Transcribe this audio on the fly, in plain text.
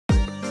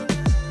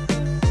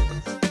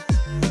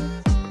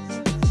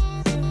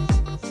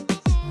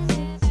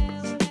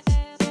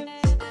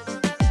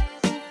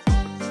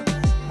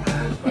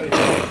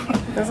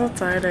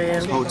tired I am.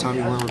 This whole time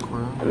you weren't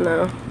recording?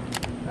 No.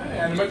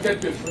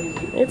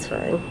 It's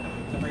fine.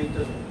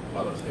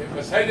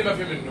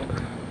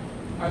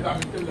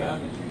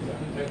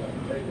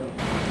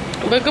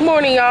 But good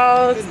morning,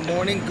 y'all. Good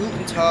morning,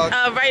 guten tag.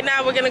 Right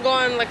now we're gonna go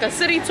on like a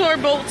city tour,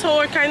 boat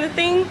tour kind of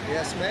thing.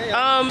 Yes,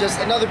 ma'am. Just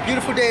another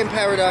beautiful day in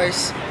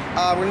paradise.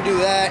 We're gonna do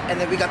that, and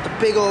then we got the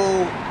big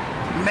old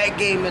Met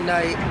game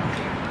tonight.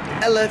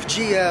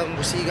 LFGM.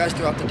 We'll see you guys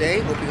throughout the day.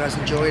 Hope you guys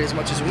enjoy it as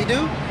much as we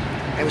do,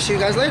 and we'll see you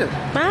guys later.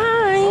 Bye.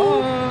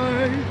 Bye.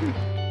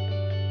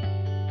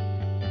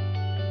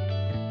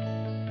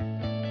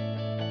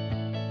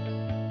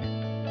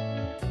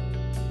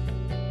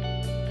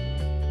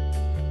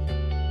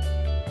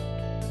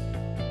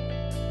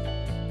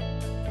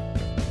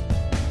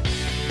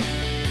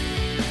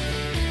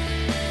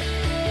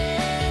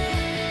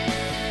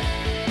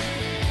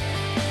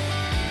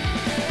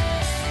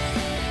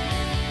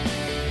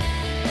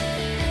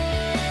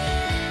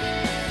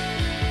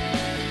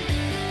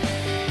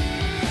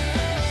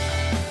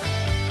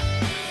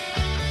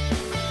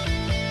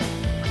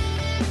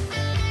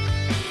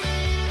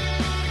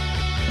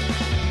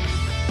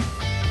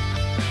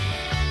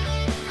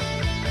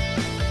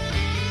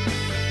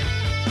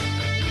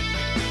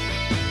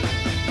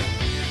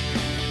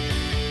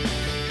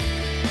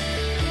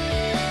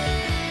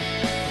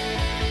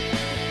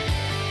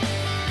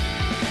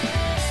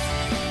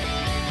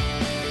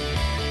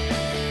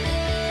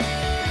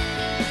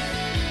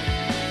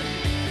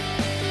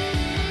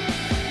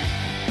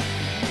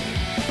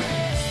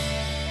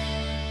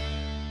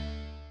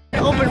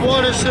 Open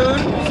water soon,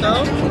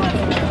 so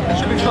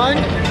should be fun.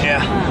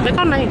 Yeah. Look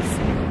how nice.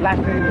 Black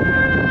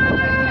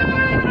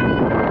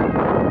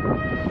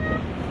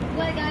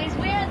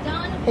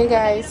Hey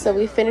guys, so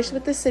we finished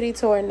with the city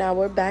tour. Now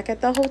we're back at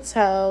the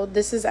hotel.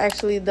 This is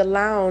actually the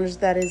lounge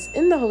that is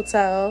in the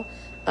hotel.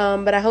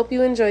 But I hope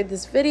you enjoyed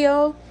this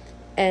video,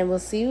 and we'll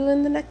see you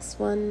in the next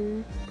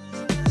one.